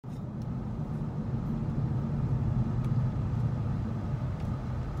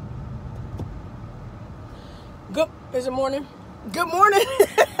Is it morning? Good morning.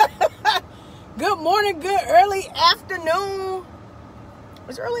 Good morning, good early afternoon.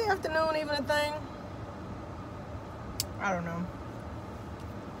 Is early afternoon even a thing? I don't know.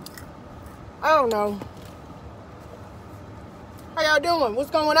 How y'all doing? What's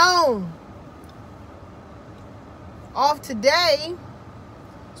going on? Off today.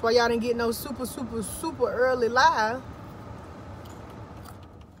 That's why y'all didn't get no super early live.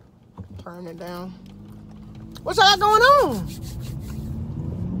 Turn it down. What y'all got going on?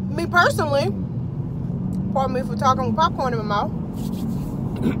 Me personally, pardon me for talking with popcorn in my mouth.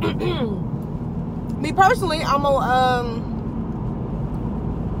 Me personally, I'm gonna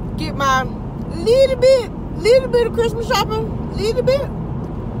get my little bit of Christmas shopping, little bit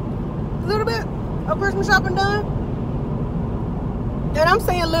of Christmas shopping done. And I'm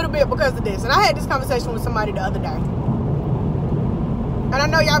saying a little bit because of this. And I had this conversation with somebody the other day. And I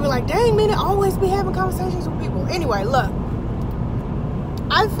know y'all be like, dang, man, I always be having conversations with people. Anyway, look.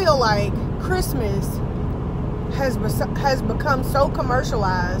 I feel like Christmas has become so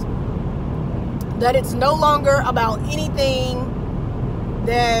commercialized that it's no longer about anything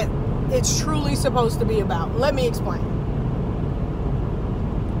that it's truly supposed to be about. Let me explain.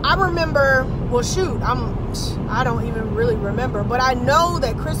 I remember, well, shoot, I don't even really remember, but I know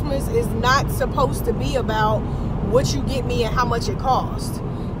that Christmas is not supposed to be about what you get me and how much it costs.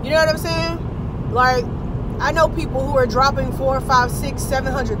 You know what I'm saying? Like, I know people who are dropping $400, $500,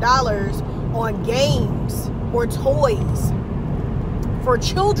 $600, $700 on games or toys for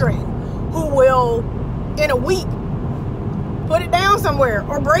children who will, in a week, put it down somewhere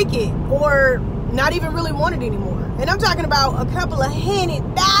or break it or not even really want it anymore. And I'm talking about a couple of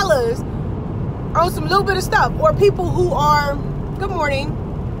 $100 on some little bit of stuff. Or people who are, good morning,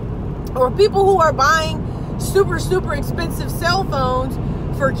 or people who are buying super expensive cell phones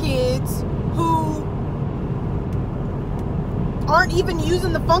for kids who aren't even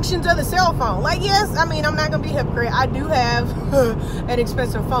using the functions of the cell phone. Like, yes, I mean, I'm not going to be a hypocrite. I do have an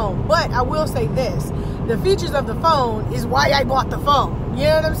expensive phone. But I will say this. The features of the phone is why I bought the phone. You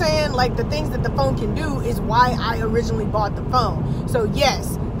know what I'm saying? Like, the things that the phone can do is why I originally bought the phone. So,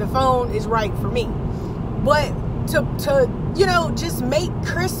 yes, the phone is right for me. But to just make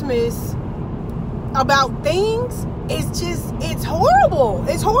Christmas about things, it's horrible.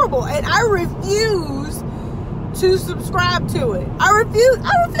 It's horrible. And I refuse to subscribe to it. I refuse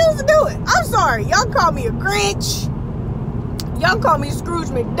to do it. I'm sorry. Y'all call me a Grinch. Y'all call me Scrooge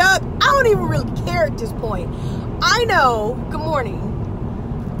McDuck. I don't even really care at this point. I know, good morning.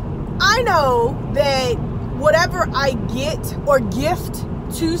 I know that whatever I get or gift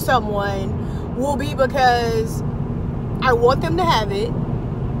to someone will be because I want them to have it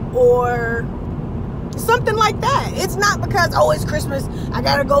or something like that. It's not because, oh, it's Christmas, I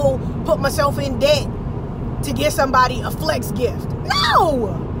gotta go put myself in debt to get somebody a flex gift.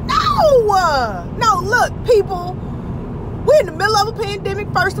 No, look, people, we're in the middle of a pandemic,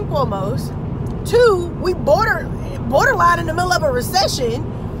 first and foremost. Two, we borderline in the middle of a recession.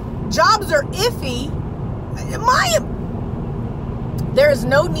 Jobs are iffy. There is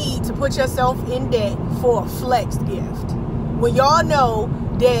no need to put yourself in debt for a flex gift when y'all know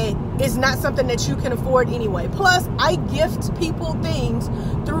that it's not something that you can afford anyway. Plus, I gift people things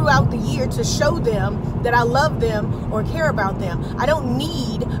throughout the year to show them that I love them or care about them. I don't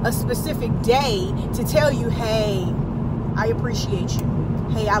need a specific day to tell you, hey, I appreciate you.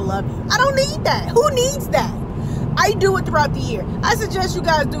 Hey, I love you. I don't need that. Who needs that? I do it throughout the year. I suggest you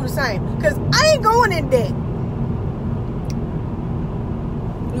guys do the same because I ain't going in debt.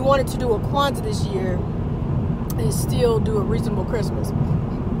 We wanted to do a Kwanzaa this year and still do a reasonable Christmas.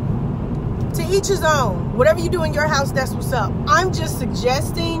 To each his own. Whatever you do in your house, that's what's up. I'm just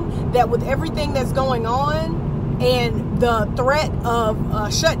suggesting that with everything that's going on and the threat of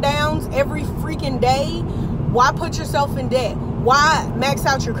shutdowns every freaking day, why put yourself in debt? Why max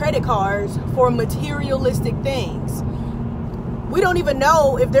out your credit cards for materialistic things? We don't even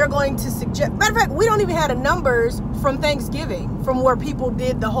know if they're going to suggest. Matter of fact, we don't even have the numbers from Thanksgiving, from where people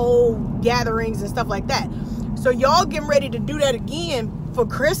did the whole gatherings and stuff like that. So y'all getting ready to do that again for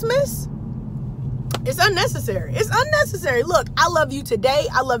Christmas? It's unnecessary. It's unnecessary. Look, I love you today.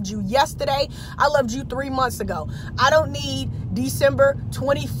 I loved you yesterday. I loved you 3 months ago. I don't need December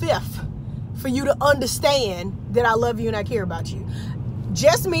 25th for you to understand that I love you and I care about you.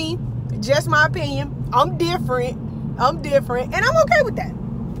 Just me, just my opinion. I'm different, and I'm okay with that.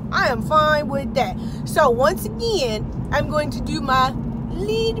 I am fine with that. So once again, I'm going to do my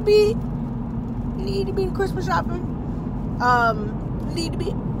little bit of Christmas shopping. Little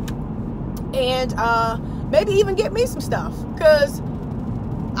bit. And maybe even get me some stuff, because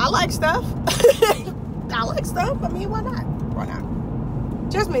I like stuff. I like stuff. I mean, why not? Why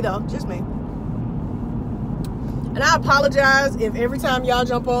not? Just me, though. Just me. And I apologize if every time y'all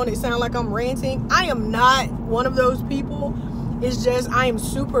jump on, it sounds like I'm ranting. I am not one of those people. It's just I am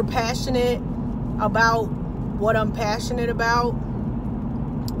super passionate about what I'm passionate about.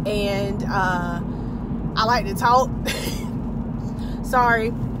 And I like to talk.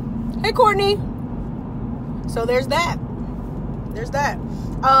 Sorry. Hey, Courtney. So there's that.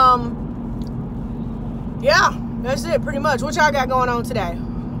 Yeah, that's it pretty much. What y'all got going on today?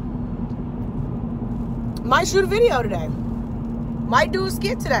 Might shoot a video today. Might do a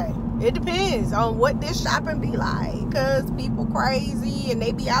skit today. It depends on what this shopping be like. Because people crazy and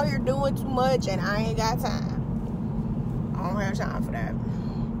they be out here doing too much and I ain't got time. I don't have time for that.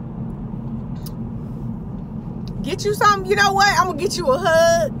 Get you something. You know what? I'm going to get you a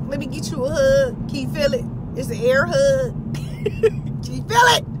hug. Let me get you a hug. Can you feel it? It's an air hug. Can you feel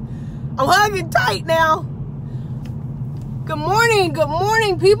it? I'm hugging tight now. Good morning. Good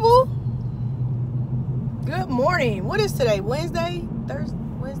morning, people. Good morning. What is today? Wednesday? Thursday?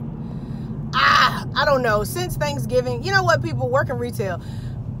 Wednesday? I don't know. Since Thanksgiving, you know what, people work in retail.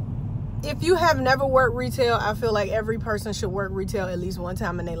 If you have never worked retail, I feel like every person should work retail at least one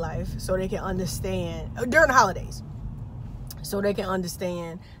time in their life so they can understand during the holidays. So they can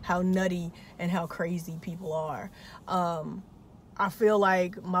understand how nutty and how crazy people are. I feel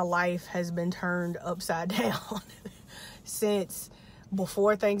like my life has been turned upside down since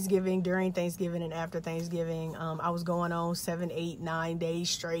before Thanksgiving, during Thanksgiving, and after Thanksgiving. I was going on 7, 8, 9 days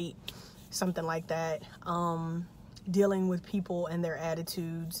straight, something like that, dealing with people and their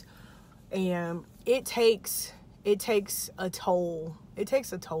attitudes. And it takes a toll. It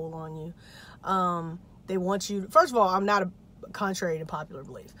takes a toll on you. They want you, first of all, I'm not contrary to popular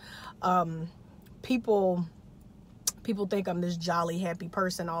belief. People think I'm this jolly, happy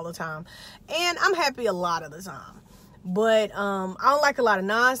person all the time. And I'm happy a lot of the time. But I don't like a lot of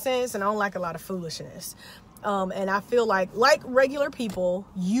nonsense and I don't like a lot of foolishness. And I feel like regular people,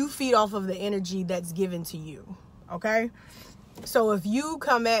 you feed off of the energy that's given to you. Okay? So if you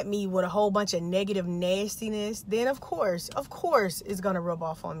come at me with a whole bunch of negative nastiness, then of course it's going to rub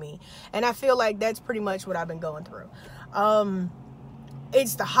off on me. And I feel like that's pretty much what I've been going through.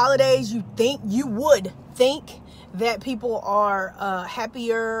 It's the holidays. You would think that people are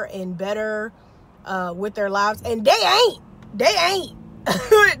happier and better with their lives, and they ain't. They ain't.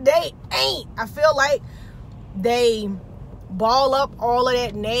 I feel like they ball up all of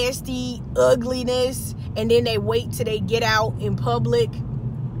that nasty ugliness, and then they wait till they get out in public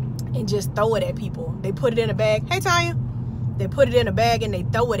and just throw it at people. They put it in a bag. Hey, Tanya. They put it in a bag and they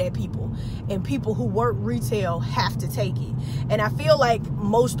throw it at people. And people who work retail have to take it. And I feel like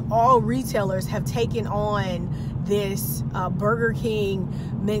most all retailers have taken on this Burger King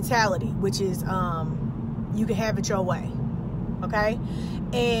mentality, which is you can have it your way. Okay?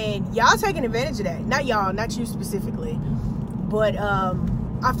 And y'all taking advantage of that. Not y'all, not you specifically. But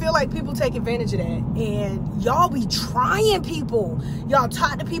I feel like people take advantage of that. And y'all be trying people. Y'all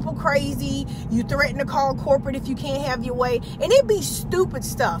talk to people crazy. You threaten to call corporate if you can't have your way. And it be stupid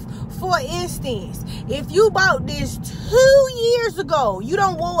stuff. For instance, if you bought this 2 years ago, you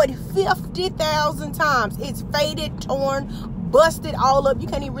done wore it 50,000 times. It's faded, torn, busted all up. You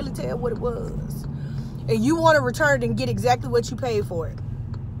can't even really tell what it was. And you want to return it and get exactly what you paid for it.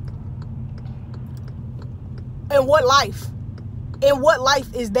 In what life? In what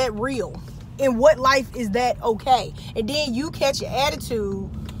life is that real? In what life is that okay? And then you catch your attitude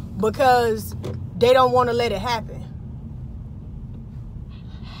because they don't want to let it happen.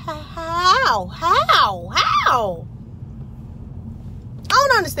 How? I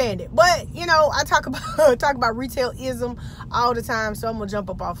don't understand it. But, you know, I talk about retail-ism all the time, so I'm going to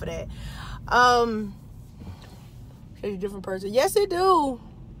jump up off of that. Takes a different person. Yes, it do.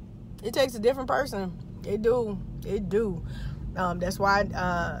 It takes a different person. It do. That's why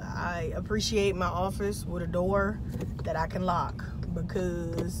I appreciate my office with a door that I can lock,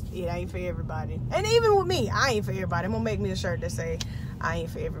 because it ain't for everybody. And even with me, I ain't for everybody. I'm gonna make me a shirt that say I ain't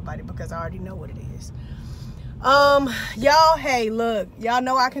for everybody, because I already know what it is. Y'all, hey, look, y'all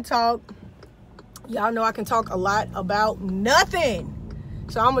know I can talk. Y'all know I can talk a lot about nothing.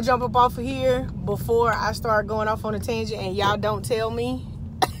 So I'm gonna jump up off of here before I start going off on a tangent and y'all don't tell me,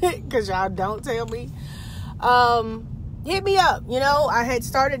 because y'all don't tell me. Hit me up. You know, I had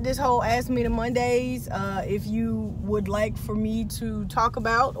started this whole Ask Me to Mondays. If you would like for me to talk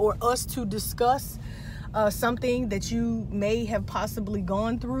about, or us to discuss something that you may have possibly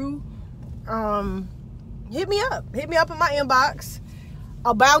gone through, hit me up. Hit me up in my inbox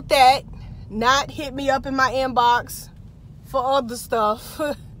about that. Not hit me up in my inbox for other stuff.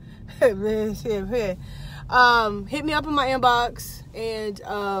 hit me up in my inbox, and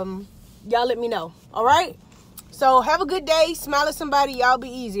y'all let me know. All right? So have a good day. Smile at somebody. Y'all be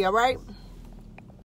easy. All right?